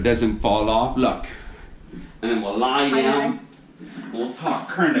and hope it doesn't fall off. Look. And then we'll lie down. We'll talk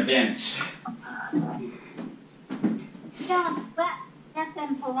current events. Yeah, but that's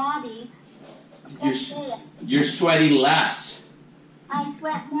in Pilates. You're sweating less. I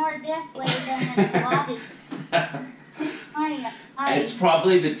sweat more this way than in Pilates. It's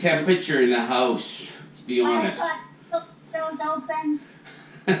probably the temperature in the house, to be honest. Those open.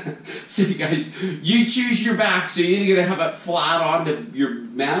 So you guys, you choose your back. So you're either going to have it flat onto your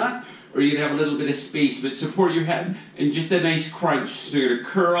mat, or you're going to have a little bit of space, but support your head and just a nice crunch. So you're going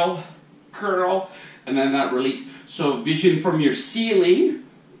to curl, and then that release. So vision from your ceiling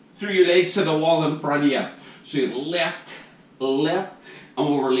through your legs to the wall in front of you. So you lift, and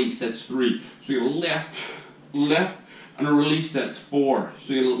we'll release. That's 3. So you lift, and a release. That's 4.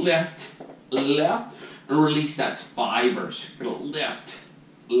 So you lift, and release. That's 5ers. You're going to lift.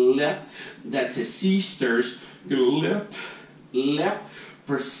 That's a C-sters. You're going to lift.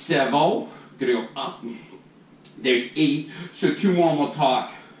 For 7, going to go up. There's 8. So 2 more and we'll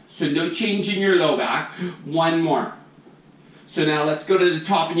talk. So no change in your low back. 1 more. So now let's go to the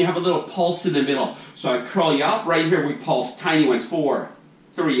top and you have a little pulse in the middle. So I curl you up. Right here we pulse. Tiny ones. 4,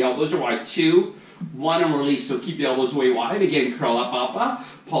 3. Elbows are wide. 2, 1 and release. So keep the elbows way wide. Again, curl up.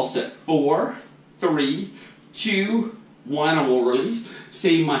 Pulse it. 4, 3, 2, 1 and we'll release.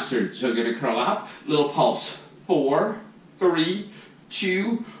 Same mustard. So going to curl up. Little pulse. 4, 3,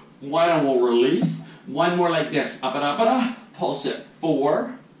 2, 1 and we'll release. 1 more like this. Up. Pulse it.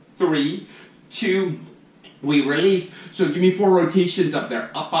 4, 3, 2. We release. So give me 4 rotations up there.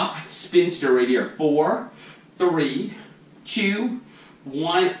 Up. Spinster right here. 4, 3, 2,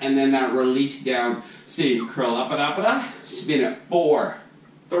 1. And then that release down. Same. Curl up. Spin it. 4,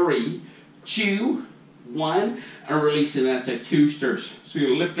 3, 2, 1. And release. And that's a 2-sters. So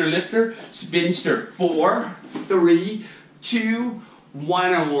you lifter. Spinster. 4, 3, 2,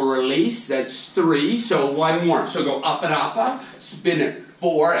 1 and we'll release. That's 3. So 1 more. So go up. Spin it.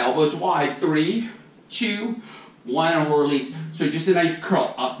 4. Elbows wide. 3, 2, 1 and we'll release. So just a nice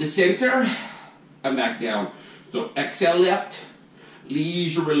curl up the center and back down. So exhale, lift,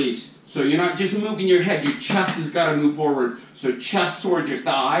 leisure release. So you're not just moving your head. Your chest has got to move forward. So chest towards your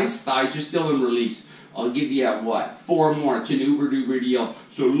thighs. Thighs are still in release. I'll give you a what? 4 more. It's an uber deal.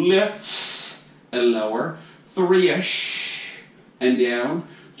 So lift and lower. 3-ish. And down.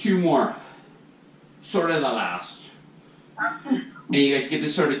 2 more. Sort of the last. And you guys get to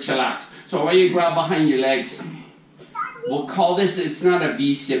sort of chillax. So while you grab behind your legs, we'll call this, it's not a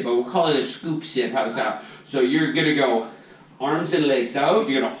V-sit, but we'll call it a scoop sit. How's that? So you're going to go arms and legs out.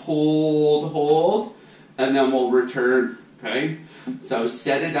 You're going to hold, and then we'll return. Okay? So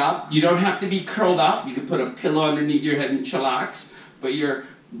set it up. You don't have to be curled up. You can put a pillow underneath your head and chillax, but your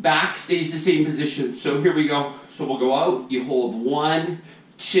back stays the same position. So here we go. So we'll go out, you hold 1,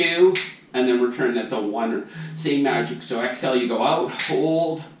 2, and then return. That's a 1. Same magic. So exhale, you go out,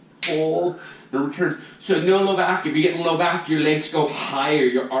 hold, and return. So no low back. If you're getting low back, your legs go higher,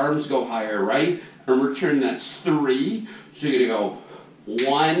 your arms go higher, right? And return, that's 3. So you're going to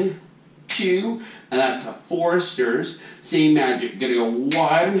go 1, 2, and that's a 4-sters. Same magic. You're going to go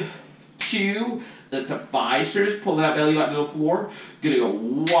 1, 2, that's a 5-sters. Pull that belly button to the floor. You're going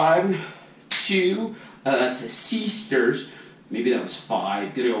to go 1, 2, that's a C-sters. Maybe that was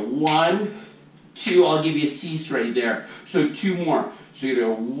 5. Gonna go 1, 2. I'll give you a cease right there. So 2 more. So you're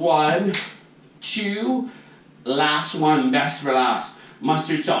gonna go 1, 2. Last one. Best for last.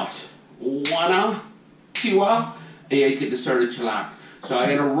 Mustard sauce. 1, 2, and you guys get to start to chillax. So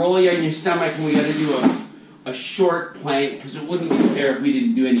I'm gonna roll you on your stomach, and we gotta do a short plank, because it wouldn't be fair if we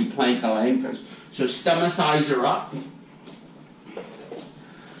didn't do any plank alignments. So stomach-sizer up.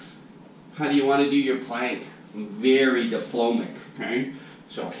 How do you want to do your plank? Very diplomatic, okay?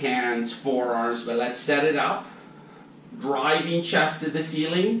 So hands, forearms, but let's set it up. Driving chest to the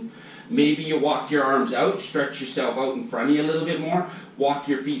ceiling. Maybe you walk your arms out, stretch yourself out in front of you a little bit more. Walk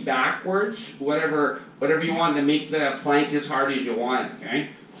your feet backwards. Whatever you want to make the plank as hard as you want, okay?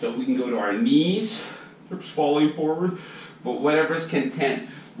 So we can go to our knees, hips falling forward, but whatever's content.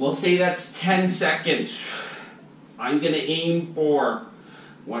 We'll say that's 10 seconds. I'm going to aim for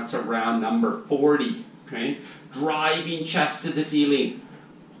what's around number 40, okay? Driving chest to the ceiling,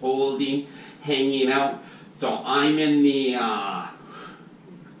 holding, hanging out. So I'm in the,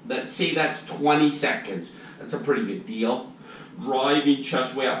 let's say that's 20 seconds. That's a pretty good deal. Driving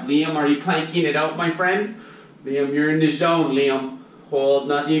chest way up. Liam, are you planking it out, my friend? Liam, you're in the zone, Liam. Hold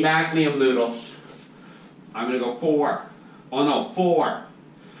nothing back, Liam Noodles. I'm going to go 4. Oh no, 4.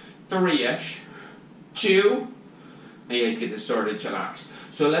 3-ish. 2. And you guys get this sort of chillax.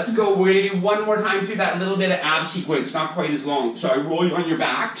 So let's go, we're going to do one more time through that little bit of ab sequence, not quite as long. So I roll you on your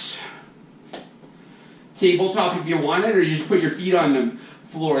backs. Tabletop if you want it, or you just put your feet on the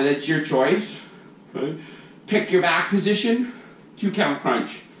floor, that's your choice. Okay. Pick your back position, 2 count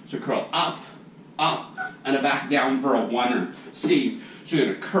crunch. So curl up, up, and a back down for a 1-er. See, so you're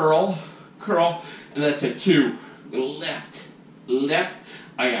going to curl, curl, and that's a 2. Lift, lift.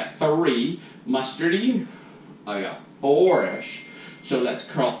 I got 3, mustarding. I got 4-ish. So let's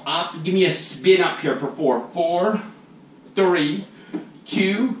curl up. Give me a spin up here for 4. 4, 3,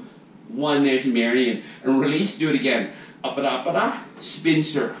 2, 1. There's Marion. And release. Do it again. Up and up and up. Spin,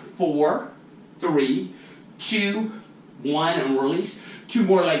 sir. 4, 3, 2, 1. And release. 2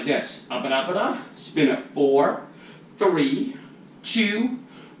 more like this. Up and up and up. Spin it. 4, 3, 2,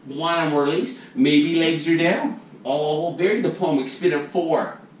 1. And release. Maybe legs are down. Oh, very diplomatic. Spin it.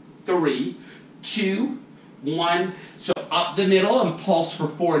 4, 3, 2, 1. So up the middle and pulse for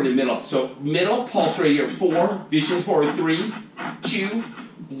 4 in the middle. So middle, pulse right here. 4, vision forward. 3, 2,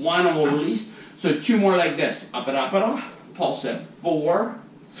 1, and we'll release. So 2 more like this. Up and up and up. Pulse it. 4,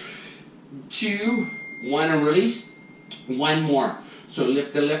 2, 1, and release. 1 more. So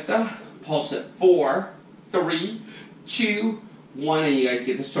lift the lifter. Pulse it. 4, 3, 2, 1, and you guys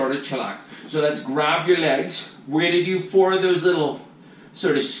get the sort of chillax. So let's grab your legs. We're going to do 4 of those little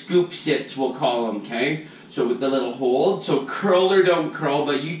sort of scoop sits, we'll call them, okay? So with the little hold. So curl or don't curl,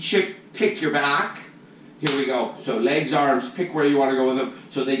 but you pick your back. Here we go. So legs, arms, pick where you want to go with them.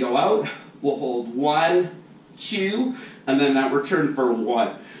 So they go out. We'll hold 1, 2, and then that return for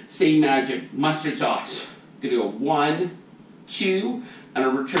 1. Same magic. Mustard sauce. Gonna go 1, 2, and a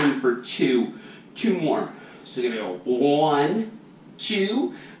return for 2. 2 more. So you're gonna go 1,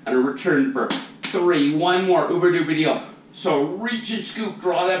 2, and a return for 3. 1 more. Uber duper deal. So reach and scoop.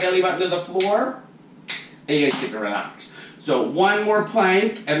 Draw that belly button to the floor. And you guys get to relax. So 1 more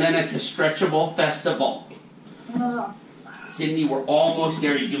plank, and then it's a stretchable festival. Cindy, we're almost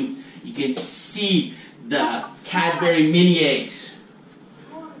there. You can see the Cadbury mini eggs.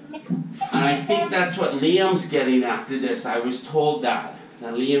 And I think that's what Liam's getting after this. I was told that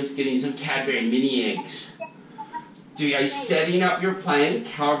Liam's getting some Cadbury mini eggs. So you guys setting up your plank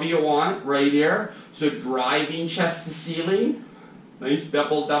however you want, right here. So driving chest to ceiling. Nice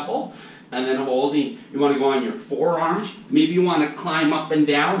double. And then holding. You want to go on your forearms. Maybe you want to climb up and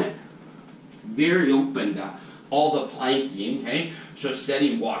down it. Very open. All the planking, okay? So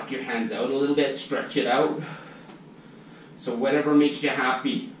setting, walk your hands out a little bit, stretch it out. So whatever makes you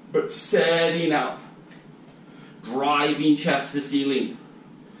happy. But setting up. Driving chest to ceiling.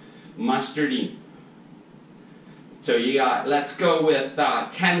 Mustarding. So you got, let's go with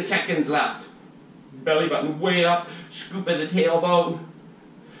 10 seconds left. Belly button way up, scoop at the tailbone.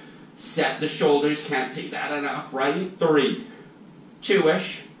 Set the shoulders, can't say that enough, right? 3,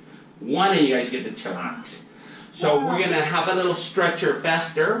 2-ish, 1, and you guys get the chillax. So we're going to have a little stretcher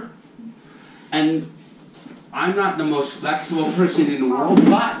fester. And I'm not the most flexible person in the world,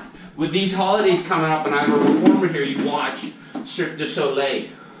 but with these holidays coming up and I have a reformer here, you watch Cirque du Soleil.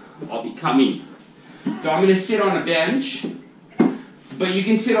 I'll be coming. So I'm going to sit on a bench, but you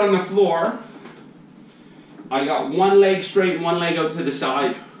can sit on the floor. I got 1 leg straight and 1 leg out to the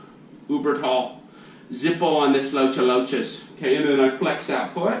side. Uber tall. Zippo on this slouches. Okay, and then I flex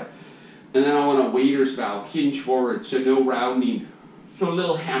that foot. And then I want a waiter's bow. Hinge forward, so no rounding. So a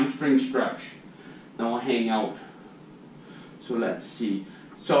little hamstring stretch. Then I'll hang out. So let's see.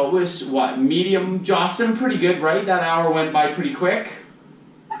 So it was, what, medium Jocelyn? Pretty good, right? That hour went by pretty quick.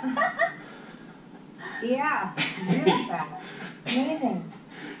 Yeah, really fast. Amazing.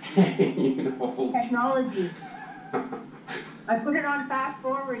 You know, Technology. I put it on fast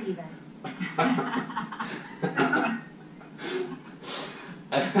forward even.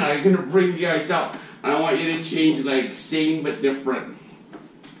 and I'm gonna bring you guys up, and I want you to change like same but different.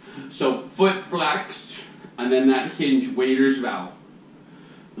 So foot flexed, and then that hinge waiter's valve.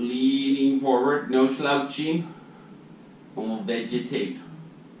 Leaning forward, no slouching, and we'll vegetate.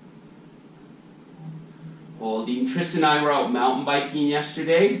 Holding. Tristan and I were out mountain biking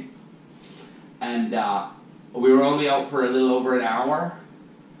yesterday, and we were only out for a little over an hour.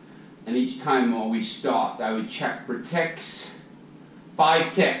 And each time when we stopped, I would check for ticks.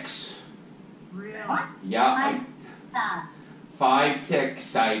 5 ticks. Really? Yeah. 5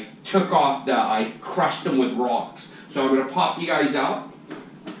 ticks. I took off I crushed them with rocks. So I'm going to pop you guys up.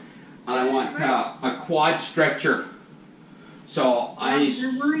 And I want a quad stretcher. So Where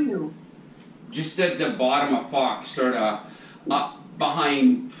were you? just at the bottom of Fox, sort of up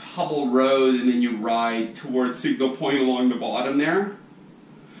behind Hubble Road, and then you ride towards Signal Point along the bottom there.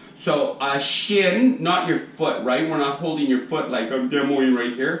 So shin, not your foot, right? We're not holding your foot like I'm demoing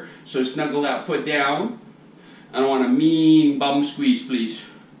right here. So snuggle that foot down. And I want a mean bum squeeze, please.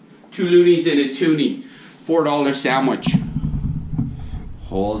 2 loonies and a toonie. $4 sandwich.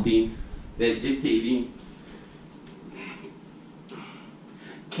 Holding, vegetating.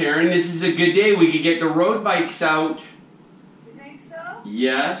 Karen, this is a good day. We could get the road bikes out. You think so?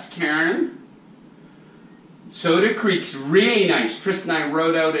 Yes, Karen. Soda Creek's really nice. Tristan and I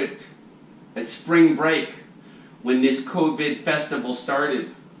rode out at spring break when this COVID festival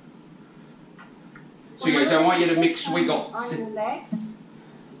started. So guys, I want you to mix wiggle. On your leg?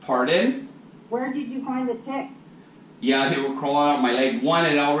 Pardon? Where did you find the ticks? Yeah, they were crawling up my leg. One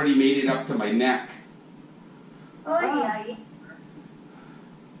had already made it up to my neck. Oh, yeah.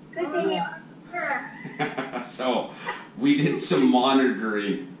 Good thing you. So we did some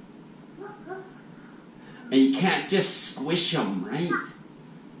monitoring. And you can't just squish them, right?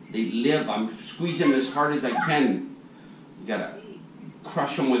 They live. I'm squeezing them as hard as I can. You gotta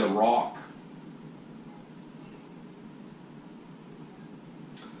crush them with a rock.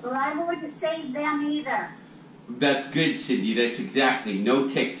 Well, I wouldn't save them either. That's good, Cindy. That's exactly. No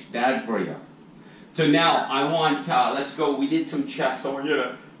ticks. Bad for you. So now I want, let's go. We did some chest. I want you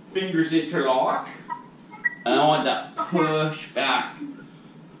to fingers interlock. And I want to push back.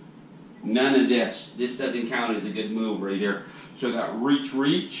 None of this. This doesn't count as a good move right here. So that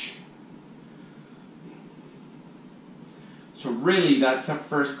reach. So really, that's a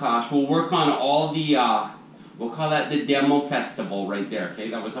first class. We'll work on all the, we'll call that the demo festival right there, okay?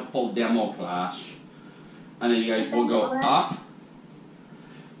 That was a full demo class. And then you guys will go up.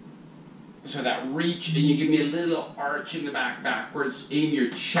 So that reach, and you give me a little arch in the back backwards. Aim your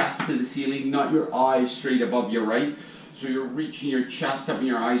chest to the ceiling, not your eyes straight above you, right? So you're reaching your chest up and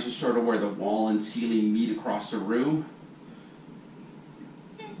your eyes are sort of where the wall and ceiling meet across the room.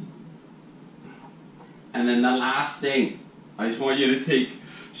 And then the last thing, I just want you to take,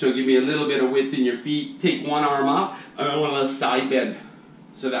 so give me a little bit of width in your feet. Take one arm up, and I want a little side bend.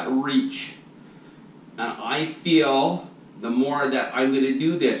 So that reach. And I feel the more that I'm going to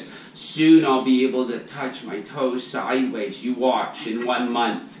do this, soon I'll be able to touch my toes sideways. You watch in 1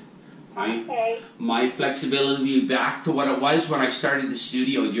 month. Right? Okay. My flexibility will be back to what it was when I started the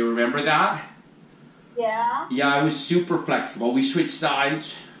studio. Do you remember that? Yeah. Yeah, I was super flexible. We switched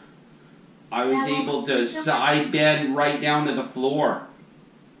sides. I was able to side bend right down to the floor.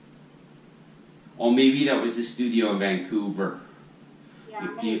 Oh, maybe that was the studio in Vancouver. Yeah,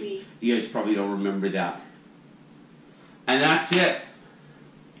 maybe. You guys probably don't remember that. And that's it.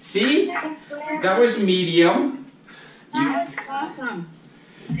 See? That was medium. That was awesome.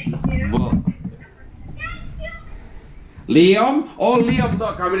 Thank you. Well, Liam? Oh, Liam,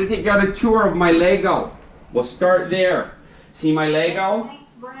 look, I'm going to take you on a tour of my Lego. We'll start there. See my Lego?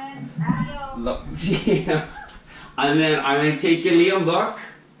 Thanks, Brent. Adios. Look, yeah. And then I'm going to take you, Liam, look.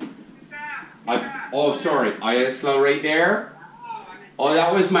 Oh, sorry, I got to slow right there. Oh,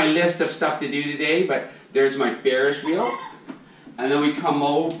 that was my list of stuff to do today, but there's my Ferris wheel. And then we come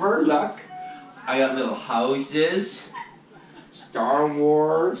over, look. I got little houses. Star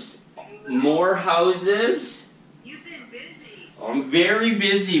Wars. More houses. You've been busy. I'm very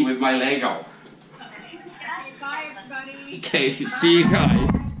busy with my Lego. Bye, everybody. Okay, see you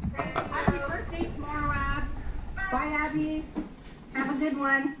guys. Happy birthday tomorrow, Abs. Bye, Abby. Have a good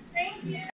one. Thank you.